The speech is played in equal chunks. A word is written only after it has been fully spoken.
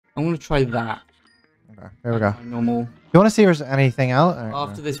I'm gonna try that. Okay, here we go. Normal. Do you want to see if there's anything else?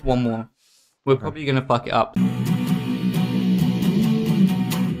 After this, one more. We're probably gonna fuck it up. I'm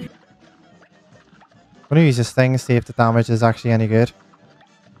gonna use this thing to see if the damage is actually any good.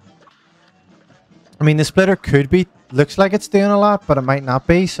 I mean, the splitter could be, looks like it's doing a lot, but it might not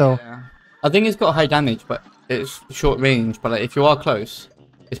be, so... Yeah. I think it's got high damage, but it's short range. But like, if you are close,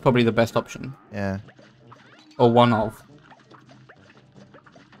 it's probably the best option. Yeah. Or one of.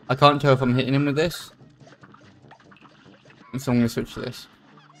 I can't tell if I'm hitting him with this. So I'm gonna switch to this.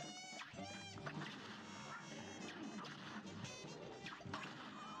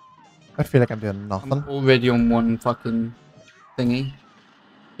 I feel like I'm doing nothing. I'm already on one fucking thingy.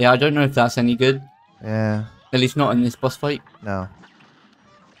 Yeah, I don't know if that's any good. Yeah. At least not in this boss fight. No.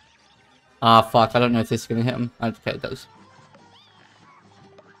 Ah, fuck. I don't know if this is gonna hit him. Okay, it does.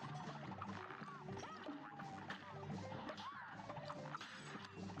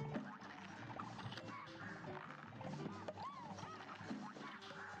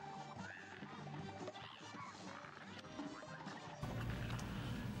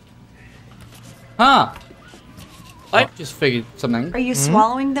 Ah! I just figured something. Are you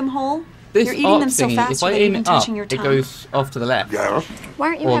swallowing them whole? This You're eating arc them so thingy, fast if I without aim even it up, touching your it tongue. goes off to the left. Why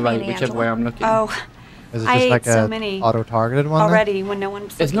aren't you Or having right, any, whichever Angela? way I'm looking. Oh, Is it I just ate like so a many auto-targeted one then? already when no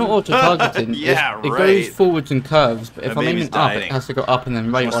one's It's not looking. auto-targeting. Yeah, It right. goes forwards and curves, but if My I'm baby's aiming up, it dying. has to go up and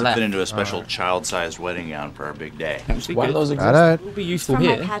then right Must or have left. fit into a special child-sized wedding gown for our big day. Actually Why do good. those Got exist? it. Will be useful From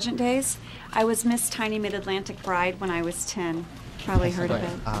my here. pageant days, I was Miss Tiny Mid-Atlantic Bride when I was 10. Probably heard of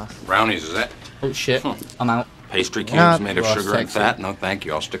it. Brownies, is that? Oh shit, I'm out. Pastry cubes Not made of raw sugar and sexy. fat? No, thank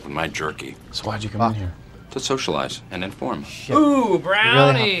you. I'll stick with my jerky. So why'd you come in here? To socialize and inform. Shit. Ooh, You really have-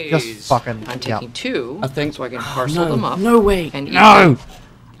 brownies! just fucking... I'm yeah. taking two, I think- so I can Oh, parcel no, them up. no way, and eat no! them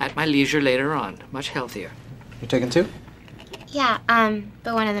at my leisure later on. Much healthier. You're taking two? Yeah,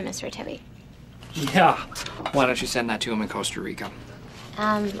 but one of them is for Toby. Yeah. Why don't you send that to him in Costa Rica?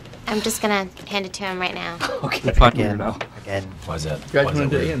 I'm just gonna hand it to him right now. Okay. Again. Again. Why's that? You guys Why's want to that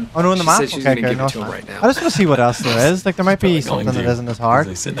do it weird? again? Oh no, in the She map? said she's Okay, gonna okay, give no, it it's to him fine. right now. I just want to see what else there is. Like, there might be Like going something that to- isn't as hard.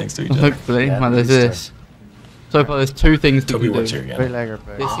 They sit next to each other. Hopefully, Yeah, well, there's Easter. this. So far, there's two things we Toby can works do. here again. Bootleg or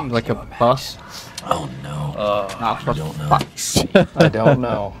boot. This seems like a bus. Oh no. Ah, for I don't know. fuck's sake. I don't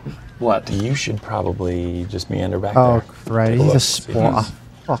know. What? You should probably just meander back Oh, there. right. Take a He's look, a see if spot. he's-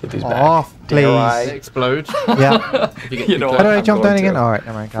 Fuck if he's back. off, please. Dare I? They explode. Yeah. If you get You too know close. How do I I'm jump going down again? to. Alright,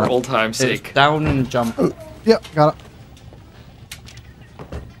 never mind. For Got it. old time's It's sake. down and jump. Yeah, got it.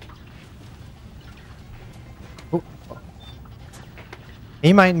 Oh.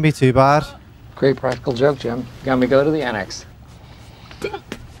 He mightn't be too bad. Great practical joke, Jim. Got me go to the annex.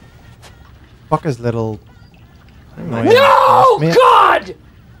 Fuck his little... No, mate. God! you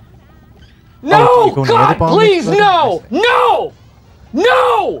No, go near the God, bomb please, explosion? no! No!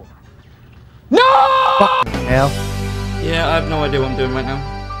 No! No! Fucking hell. Yeah, I have no idea what I'm doing right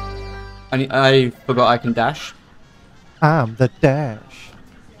now. I forgot I can dash. I'm the dash.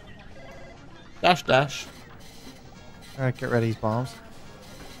 Dash, dash. Alright, get rid of these bombs.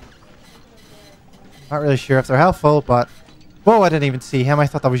 Not really sure if they're helpful, but... Whoa, I didn't even see him. I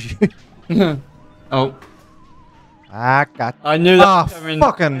thought that was you. Oh, Ah, God. I knew that Ah, was coming.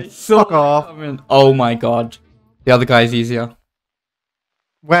 fucking I saw fuck that off. coming. Oh my god. The other guy's easier.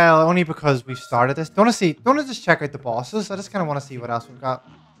 Well, only because we started this. Don't want to just check out the bosses. I just kind of want to see what else we've got.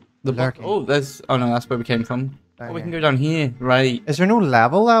 The Lurking. Oh, there's. Oh no, that's where we came from. Down Oh, we can here. go down here. Right. Is there no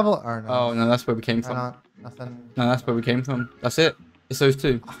level or no? Oh no, that's where we came Why from. not? Nothing. No, that's where we came from. That's it. It's those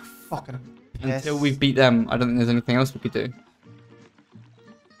two. Oh, fucking Until piss. we beat them, I don't think there's anything else we could do.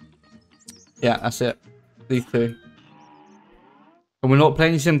 Yeah, that's it. These two. And we're not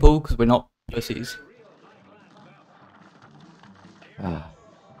playing simple because we're not pussies. I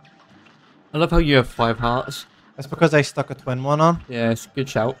love how you have 5 hearts. That's because I stuck a twin one on. Yeah, it's a good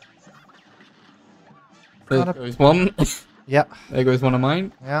shout. There Gotta- goes one. Yeah. There goes one of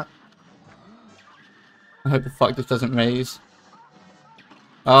mine. Yeah. I hope the fuck this doesn't raise.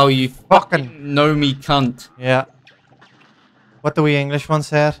 Oh, you Fucking- fucking know me, cunt. Yeah. What the wee English one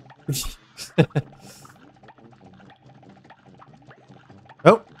said.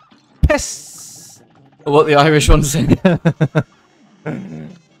 Oh. Piss. What the Irish one said.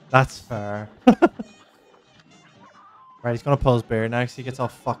 That's fair. Right, he's gonna pull his beard now because he gets all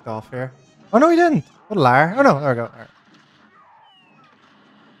fucked off here. Oh no, he didn't. What a liar. Oh no, there we go. Alright.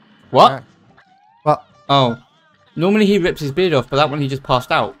 What? Alright. What? Oh. Normally he rips his beard off, but that one he just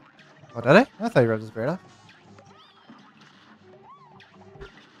passed out. Oh, did he? I thought he ripped his beard off.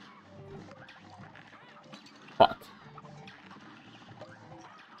 Fuck.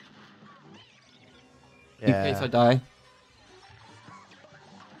 In Yeah. case I die.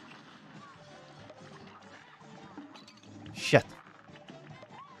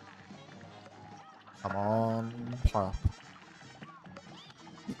 power up.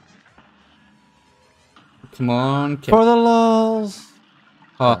 Come on, kid. For the lulz.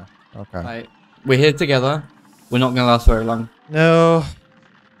 Oh, Okay. right. We're here together. We're not gonna last very long. No.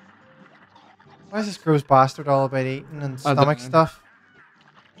 Why is this gross bastard all about eating and I don't stomach know. stuff?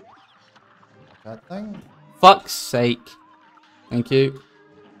 That thing? Fuck's sake. Thank you.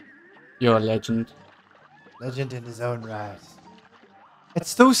 You're a legend. Legend in his own right.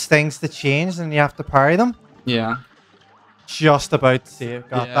 It's those things that change and you have to parry them. Yeah. Just about to save.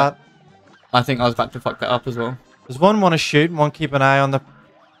 Got Yeah. that. I think I was about to fuck that up as well. There's one want to shoot and one keep an eye on the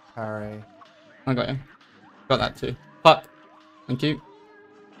parry. I got you. Got that too. Fuck. Thank you.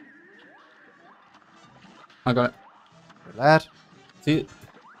 I got it. Good lad. See?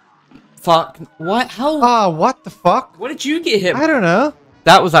 Fuck. What? How? Ah, what the fuck? What did you get hit? I don't know.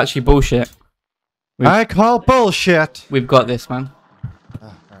 That was actually bullshit. I call bullshit. We've got this, man.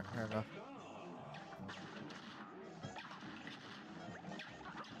 Ah, alright, fair enough.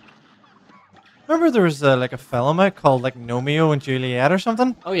 Remember there was like a film out called like Romeo and Juliet or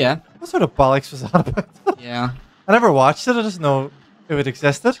something? Oh yeah. What sort of bollocks was that about? Yeah. I never watched it, I just know it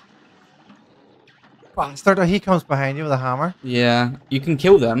existed. Bastard, oh, he comes behind you with a hammer. Yeah. You can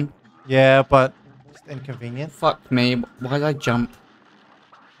kill them. Yeah, but it's inconvenient. Fuck me. Why did I jump?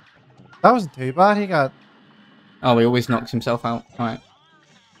 That wasn't too bad, he got... Oh, he always knocks himself out. Alright.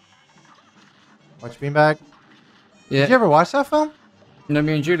 Watch Beanbag. Yeah. Did you ever watch that film?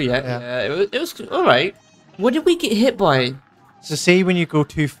 Romeo and Juliet. Yeah. Yeah. It was alright. What did we get hit by? So see, when you go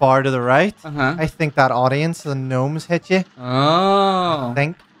too far to the right, Uh-huh. I think that audience, the gnomes hit you. Oh. I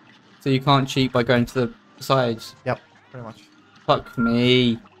think. So you can't cheat by going to the sides. Yep, pretty much. Fuck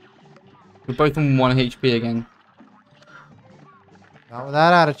me. We're both on 1 HP again. Not with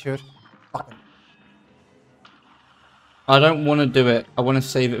that attitude. Fucking. I don't want to do it. I want to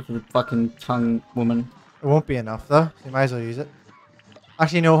save it for the fucking tongue woman. It won't be enough though, so you might as well use it.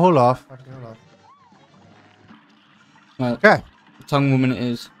 Actually, no, hold off. Actually, hold off. Right. Okay. Tongue woman it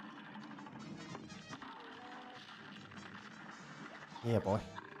is. Yeah, boy.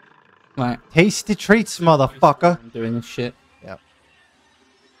 Right. Tasty treats, motherfucker. I'm doing this shit. Yep.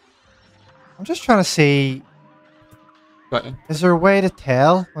 I'm just trying to see, Got you. is there a way to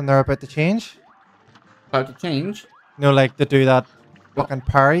tell when they're about to change? About to change. You know, like to do that fucking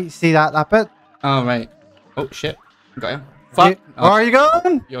parry. See that bit? Oh, right. Oh, shit. Got you. Fuck. Where are you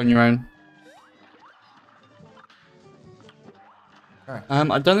going? You're on your own. Alright.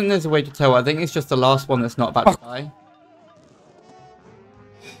 I don't think there's a way to tell. I think it's just the last one that's not about to die.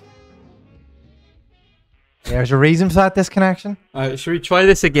 There's a reason for that disconnection. Should we try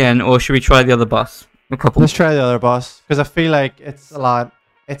this again, or should we try the other bus? A couple. Let's try the other boss, because I feel like it's a lot.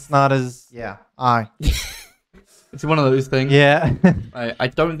 It's not as... Yeah. Aye. It's one of those things. Yeah. I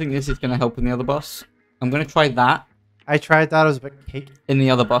don't think this is going to help in the other bus. I'm going to try that I tried that. It was a bit cake. in the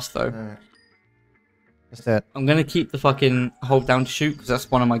other bus, though. Alright. Just it. I'm going to keep the fucking hold down to shoot, because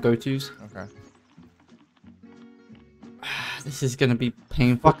that's one of my go-tos. Okay. This is going to be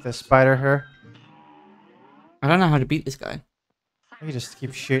painful. Fuck this spider here. I don't know how to beat this guy. You just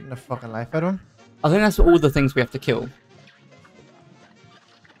keep shooting the fucking life out of him. I think that's all the things we have to kill.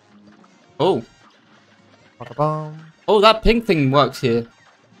 Oh. Fuck a bomb. Oh, that pink thing works here.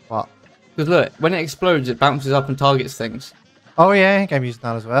 What? Because look, when it explodes, it bounces up and targets things. Oh yeah, I think I'm using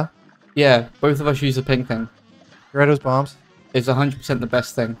that as well. Yeah, both of us use the pink thing. Get rid of those bombs. It's 100% the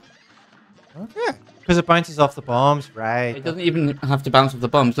best thing. Okay. Because it bounces off the bombs, right? It doesn't even have to bounce off the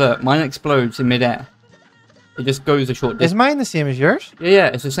bombs. Look, mine explodes in midair. It just goes a short Is distance. mine the same as yours? Yeah,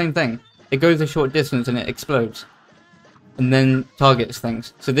 it's the same thing. It goes a short distance and it explodes. And then targets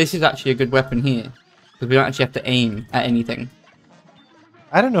things. So this is actually a good weapon here. Because we don't actually have to aim at anything.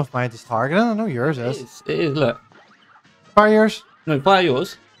 I don't know if mine's is targeting. I know yours is. It is, look. Fire yours. No, fire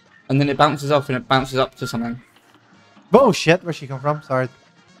yours. And then it bounces off and it bounces up to something. Oh shit, where'd she come from? Sorry.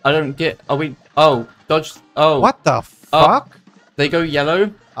 I don't get... Are we... Oh, dodge... Oh. What the fuck? They go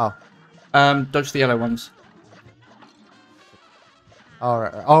yellow. Oh. Dodge the yellow ones.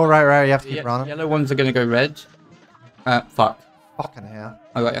 Alright. Oh, right. You have to keep running. Yellow ones are going to go red. Fuck. Fucking hell.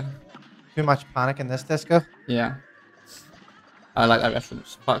 I got you. Too much panic in this disco. Yeah. I like that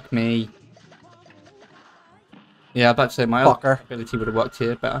reference. Fuck me. Yeah, I'm about to say my other Fucker. ability would have worked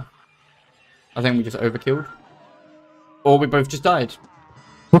here better. I think we just overkilled. Or we both just died.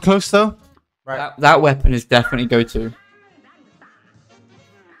 We're close though. Right. That weapon is definitely go-to.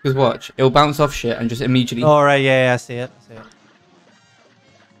 Because watch, it'll bounce off shit and just immediately... Alright, yeah, I see it.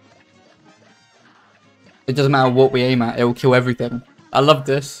 It doesn't matter what we aim at, it will kill everything. I love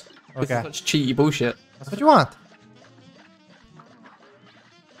this. This Okay. is such cheaty bullshit. That's what you want.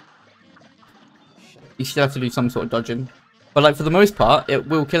 you still have to do some sort of dodging. But like for the most part, it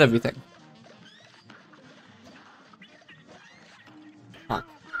will kill everything. Fuck.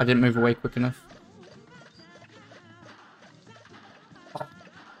 I didn't move away quick enough.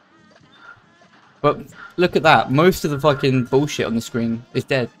 But look at that. Most of the fucking bullshit on the screen is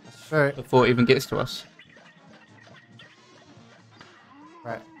dead That's true. before it even gets to us.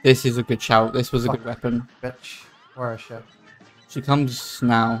 Right. This is a good shout. This was a good weapon. Bitch. Where is she? She comes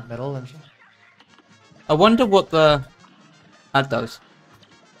now. Middle, isn't she? I wonder what that does.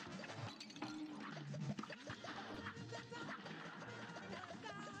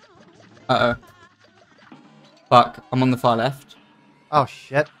 Uh-oh. Fuck. I'm on the far left. Oh,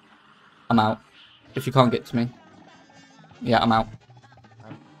 shit. I'm out. If you can't get to me. Yeah, I'm out.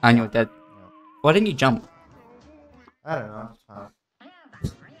 And you're dead. Why didn't you jump? I don't know.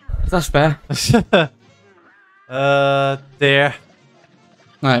 That's fair. There.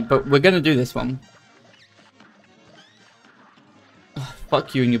 Alright, but we're gonna do this one. Ugh,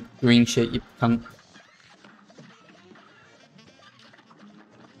 fuck you and your green shit, you cunt.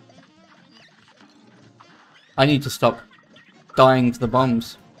 I need to stop dying to the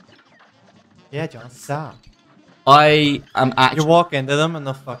bombs. Yeah, John, stop. I am actually... You walk into them and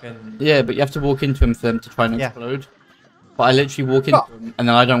they'll fucking... Yeah, but you have to walk into them for them to try and explode. But I literally walk into them and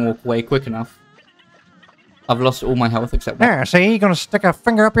then I don't walk away quick enough. I've lost all my health except one. There, see? You're gonna stick a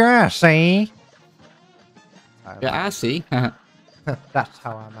finger up your ass, see? Yeah, I see. That's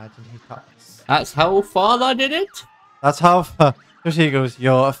how I imagine he talks. That's how father did it? That's how... Just he goes,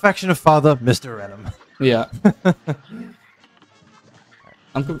 your affectionate father, Mr. Renham. Yeah.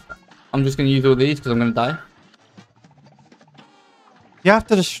 I'm just gonna use all these because I'm gonna die. You have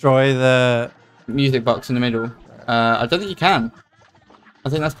to destroy the... Music box in the middle. I don't think you can. I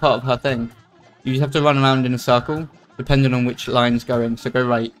think that's part of her thing. You just have to run around in a circle, depending on which line's going. So go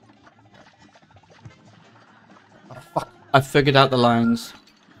right. Oh, fuck. I figured out the lines.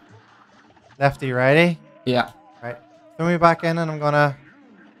 Lefty, righty? Yeah. Right. Throw me back in and I'm gonna...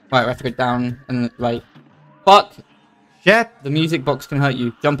 Right, we have to go down and right. Fuck! Shit! The music box can hurt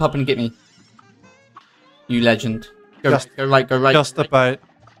you. Jump up and get me. You legend. Go right, go right, go right. Just about.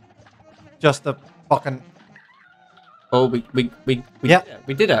 Just a fucking... Oh, we Yep. did it.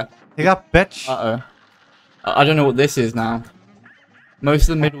 We did it. You got bitch. Uh-oh. I don't know what this is now. Most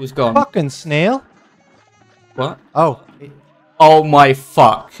of the middle is gone. Fucking snail. What? Oh. Oh my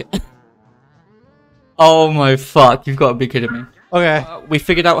fuck. Oh my fuck. You've got to be kidding me. Okay. We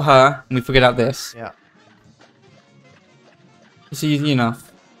figured out her, and we figured out this. Yeah. It's easy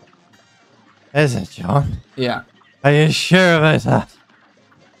enough. Is it, John? Yeah. Are you sure about that?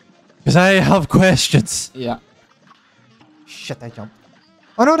 Because I have questions. Yeah. Shit, I jumped.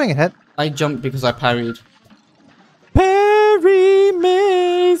 Oh no, dang it, hit. I jumped because I parried. Perry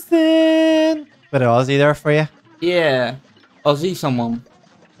Mason. Bit of Aussie there for you. Yeah. Aussie someone.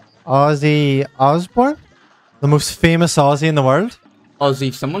 Ozzy Osbourne? The most famous Aussie in the world?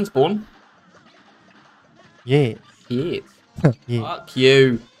 Aussie someone's born. Yeah. Yes. Yeah. Fuck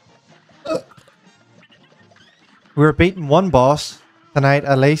you. We were beating one boss tonight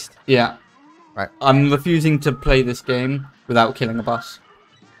at least. Yeah. Right. I'm refusing to play this game without killing a boss.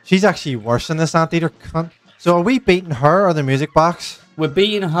 She's actually worse than this anteater cunt. So are we beating her or the music box? We're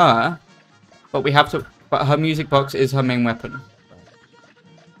beating her, but we have to... But her music box is her main weapon.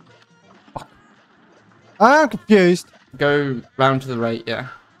 I'm confused. Go round to the right, yeah.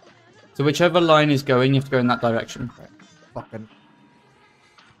 So whichever line is going, you have to go in that direction. Right. Fucking...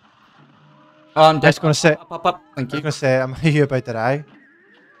 Oh, I'm dead. I was gonna say... Up. Thank I was you. gonna say, am you about to die?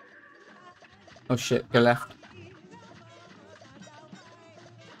 Oh shit, go left.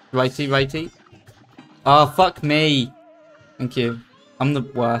 Righty. Oh, fuck me. Thank you. I'm the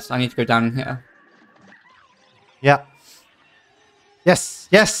worst. I need to go down here. Yeah. Yes.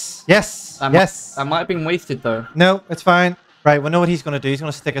 That Yes. might have been wasted though. No, it's fine. Right, we know what he's gonna do. He's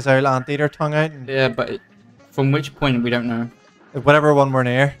gonna stick his old anteater tongue out and Yeah, but from which point we don't know. whatever one we're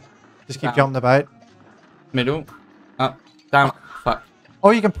near. Just keep Down. jumping about. Middle. Up. Down. Fuck.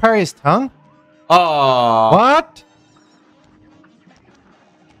 Oh, you can parry his tongue? Oh. What?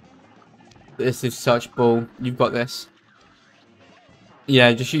 This is such bull. You've got this.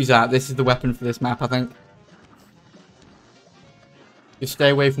 Yeah, just use that. This is the weapon for this map, I think. Just stay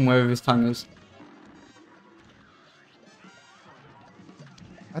away from wherever his tongue is.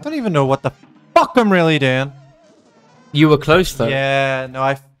 I don't even know what the fuck I'm really doing. You were close though. Yeah, no,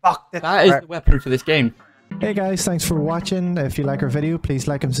 I fucked it. That is the weapon for this game. Hey guys, thanks for watching. If you like our video, please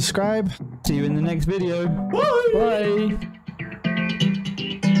like and subscribe. See you in the next video. Bye.